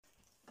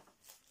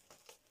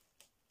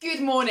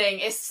Good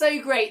morning. It's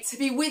so great to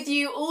be with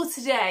you all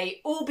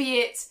today,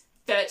 albeit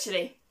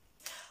virtually.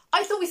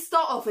 I thought we'd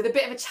start off with a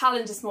bit of a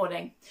challenge this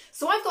morning.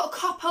 So I've got a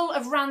couple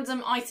of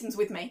random items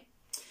with me.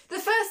 The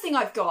first thing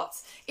I've got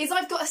is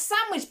I've got a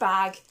sandwich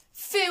bag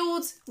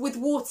filled with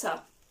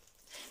water.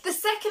 The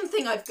second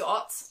thing I've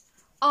got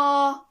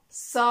are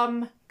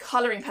some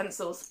colouring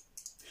pencils.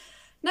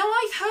 Now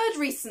I've heard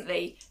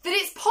recently that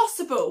it's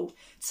possible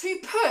to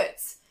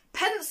put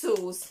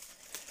pencils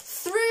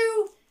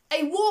through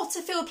a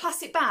water-filled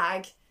plastic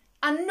bag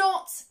and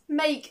not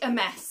make a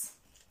mess.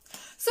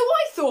 So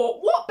I thought,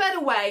 what better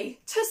way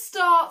to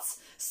start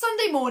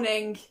Sunday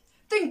morning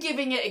than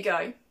giving it a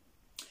go?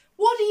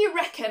 What do you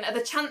reckon are the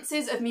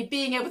chances of me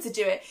being able to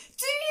do it?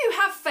 Do you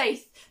have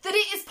faith that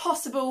it is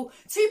possible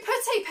to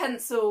put a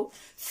pencil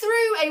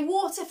through a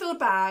water-filled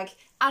bag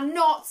and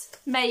not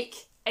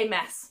make a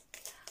mess?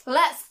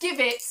 Let's give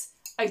it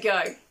a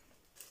go.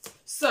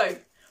 So,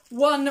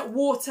 one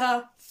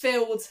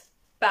water-filled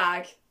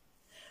bag.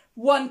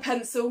 One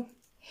pencil,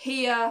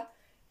 here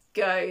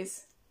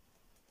goes.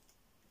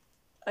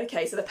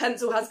 Okay, so the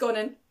pencil has gone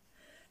in.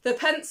 The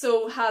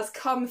pencil has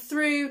come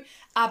through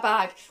our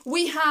bag.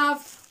 We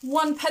have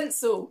one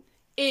pencil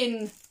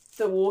in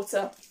the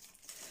water.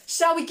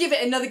 Shall we give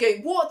it another go?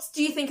 What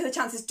do you think are the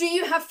chances? Do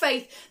you have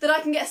faith that I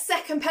can get a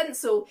second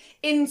pencil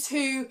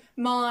into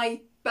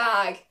my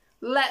bag?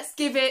 Let's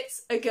give it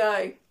a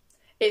go.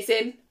 It's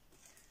in.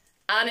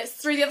 And it's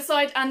through the other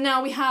side. And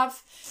now we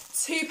have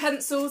two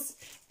pencils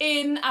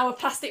in our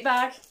plastic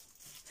bag.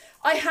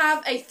 I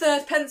have a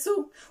third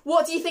pencil.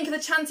 What do you think are the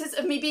chances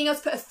of me being able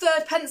to put a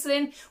third pencil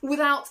in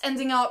without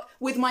ending up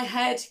with my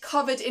head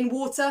covered in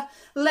water?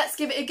 Let's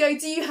give it a go.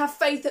 Do you have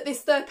faith that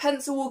this third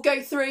pencil will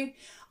go through?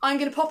 I'm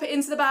going to pop it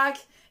into the bag.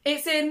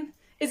 It's in.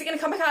 Is it going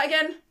to come back out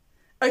again?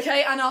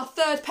 Okay, and our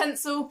third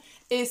pencil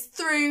is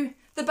through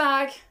the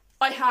bag.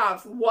 I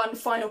have one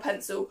final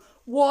pencil.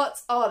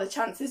 What are the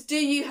chances? Do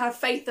you have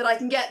faith that I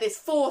can get this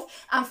fourth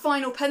and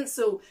final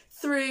pencil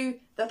through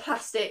the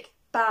plastic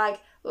bag?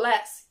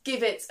 Let's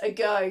give it a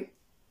go.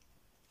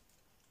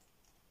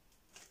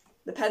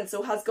 The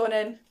pencil has gone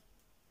in.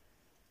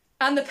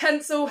 And the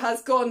pencil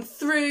has gone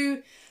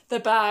through the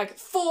bag.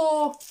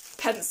 4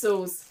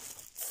 pencils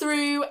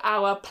through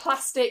our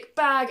plastic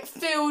bag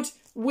filled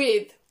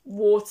with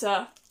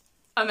water.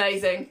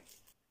 Amazing.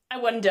 I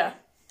wonder,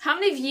 how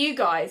many of you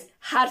guys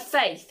had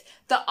faith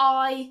that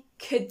I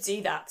could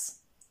do that?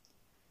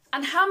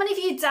 And how many of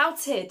you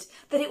doubted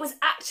that it was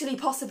actually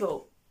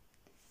possible?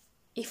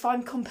 If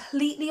I'm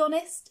completely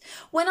honest,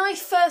 when I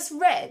first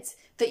read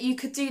that you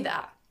could do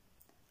that,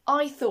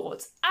 I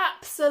thought,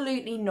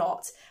 absolutely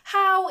not.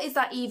 How is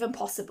that even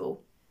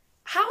possible?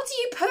 How do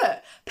you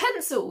put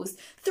pencils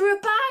through a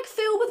bag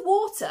filled with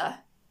water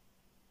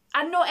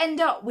and not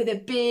end up with a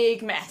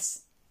big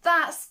mess?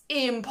 That's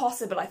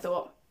impossible, I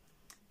thought.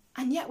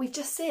 And yet we've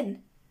just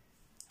seen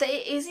that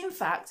it is in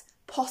fact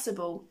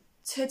possible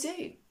to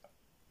do.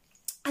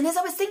 And as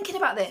I was thinking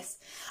about this,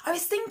 I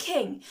was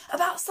thinking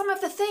about some of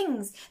the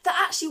things that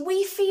actually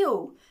we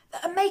feel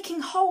that are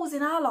making holes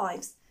in our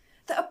lives,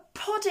 that are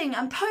prodding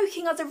and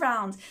poking us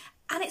around,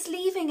 and it's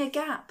leaving a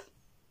gap.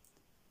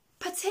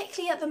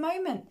 Particularly at the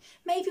moment,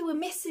 maybe we're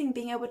missing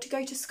being able to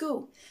go to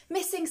school,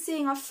 missing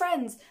seeing our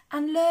friends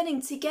and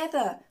learning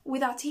together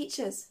with our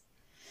teachers.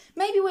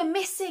 Maybe we're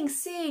missing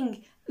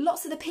seeing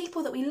lots of the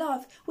people that we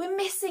love. We're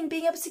missing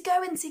being able to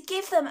go and to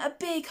give them a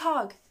big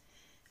hug.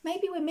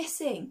 Maybe we're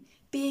missing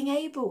being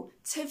able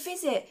to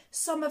visit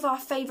some of our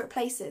favourite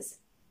places.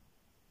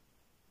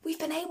 We've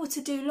been able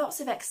to do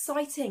lots of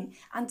exciting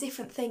and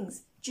different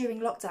things during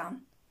lockdown.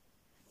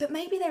 But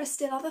maybe there are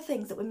still other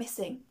things that we're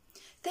missing.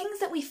 Things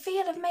that we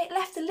feel have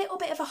left a little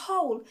bit of a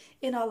hole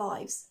in our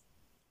lives.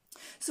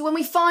 So when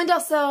we find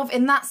ourselves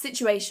in that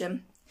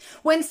situation,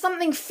 when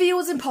something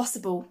feels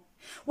impossible,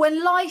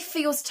 when life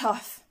feels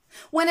tough,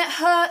 when it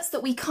hurts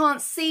that we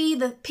can't see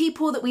the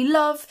people that we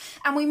love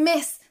and we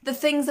miss the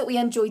things that we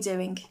enjoy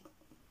doing,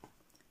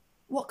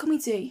 what can we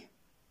do?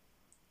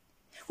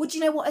 Well, do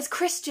you know what? As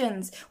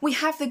Christians, we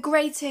have the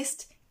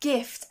greatest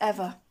gift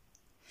ever.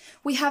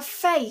 We have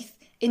faith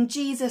in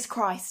Jesus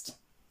Christ.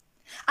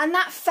 And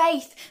that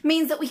faith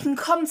means that we can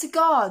come to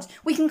God,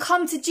 we can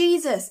come to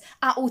Jesus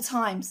at all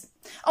times.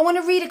 I want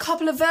to read a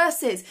couple of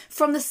verses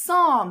from the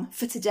Psalm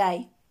for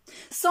today.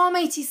 Psalm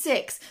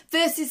 86,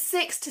 verses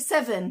 6 to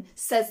 7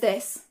 says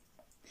this: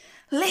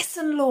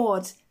 "Listen,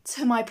 Lord,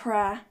 to my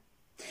prayer.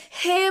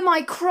 Hear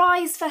my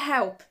cries for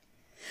help.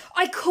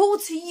 I call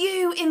to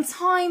you in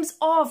times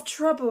of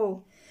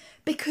trouble,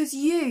 because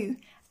you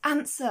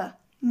answer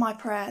my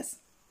prayers."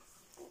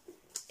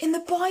 In the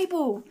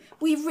Bible,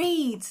 we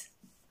read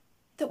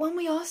that when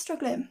we are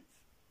struggling,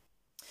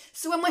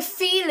 so when we're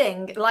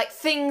feeling like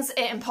things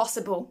are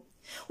impossible,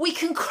 we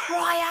can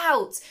cry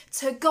out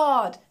to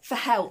God for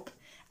help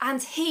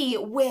and He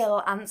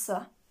will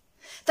answer.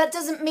 That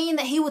doesn't mean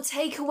that He will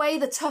take away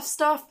the tough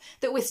stuff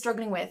that we're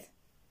struggling with.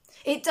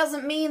 It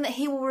doesn't mean that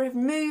He will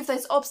remove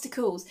those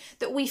obstacles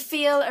that we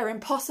feel are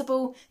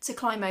impossible to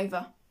climb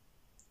over.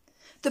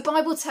 The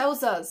Bible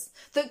tells us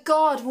that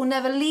God will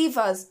never leave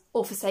us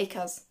or forsake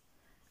us.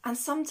 And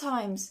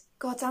sometimes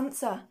God's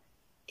answer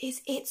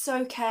is it's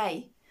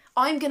okay.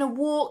 I'm going to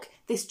walk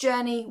this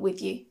journey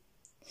with you.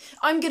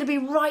 I'm going to be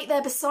right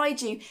there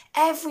beside you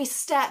every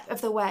step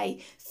of the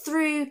way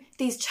through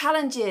these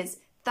challenges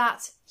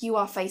that you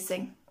are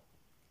facing.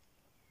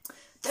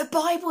 The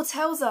Bible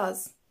tells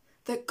us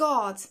that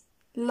God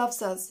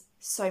loves us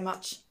so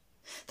much.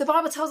 The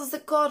Bible tells us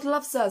that God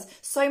loves us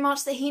so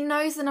much that he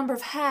knows the number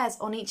of hairs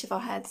on each of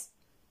our heads.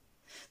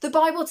 The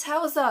Bible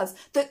tells us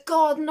that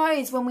God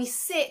knows when we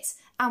sit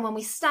and when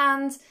we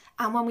stand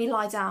and when we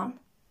lie down.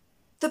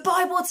 The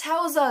Bible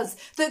tells us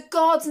that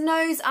God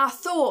knows our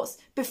thoughts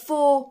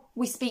before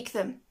we speak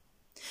them.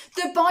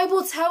 The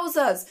Bible tells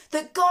us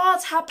that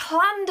God had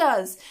planned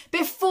us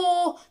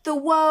before the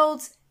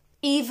world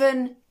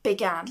even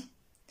began.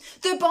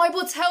 The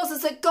Bible tells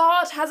us that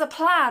God has a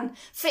plan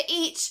for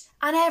each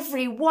and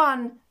every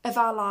one of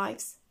our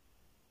lives.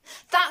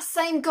 That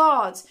same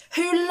God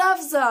who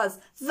loves us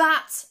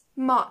that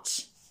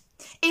much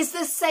is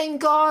the same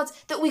God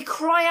that we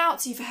cry out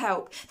to for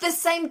help, the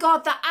same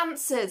God that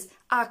answers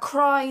our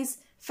cries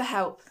for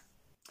help.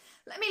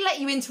 Let me let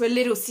you into a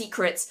little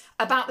secret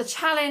about the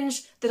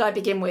challenge that I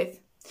begin with.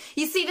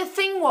 You see, the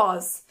thing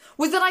was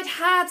that I'd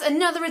had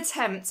another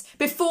attempt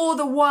before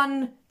the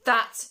one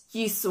that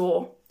you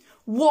saw.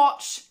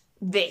 Watch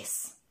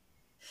this.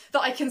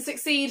 That I can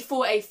succeed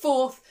for a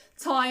fourth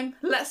time.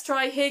 Let's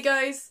try. Here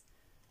goes.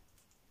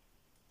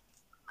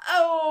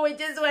 Oh, it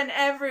just went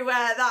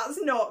everywhere.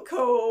 That's not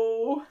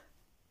cool.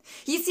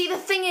 You see, the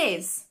thing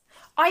is,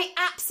 I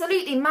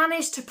absolutely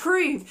managed to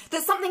prove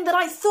that something that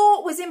I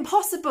thought was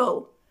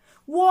impossible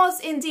was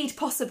indeed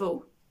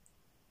possible.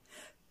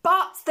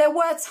 But there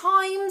were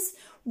times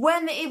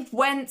when it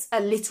went a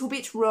little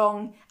bit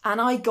wrong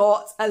and I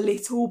got a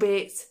little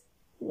bit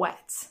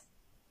wet.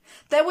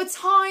 There were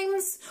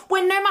times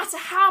when no matter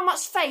how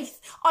much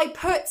faith I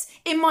put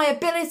in my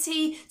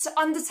ability to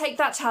undertake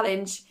that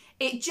challenge,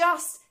 it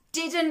just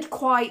didn't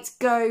quite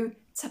go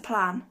to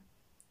plan.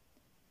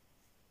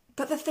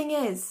 But the thing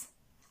is,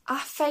 our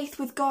faith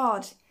with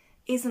God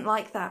isn't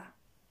like that.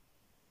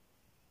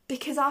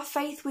 Because our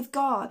faith with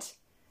God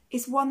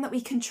is one that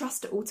we can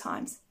trust at all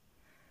times.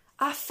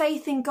 Our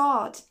faith in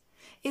God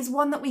is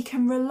one that we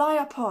can rely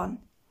upon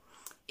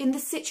in the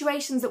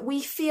situations that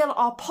we feel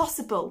are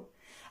possible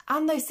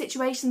and those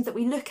situations that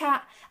we look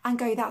at and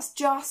go, that's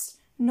just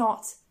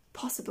not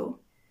possible.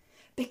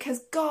 Because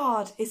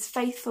God is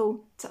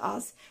faithful to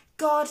us.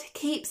 God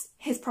keeps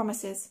his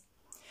promises.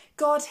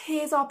 God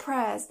hears our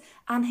prayers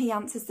and he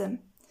answers them.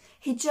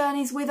 He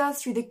journeys with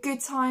us through the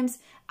good times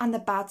and the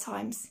bad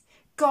times.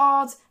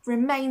 God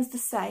remains the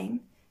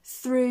same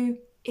through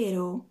it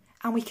all,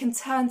 and we can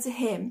turn to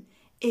him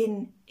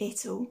in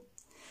it all.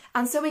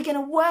 And so we're going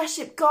to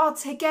worship God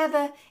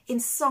together in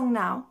song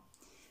now,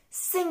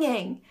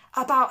 singing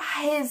about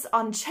his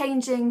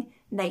unchanging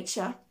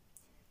nature.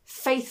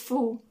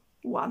 Faithful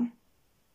One.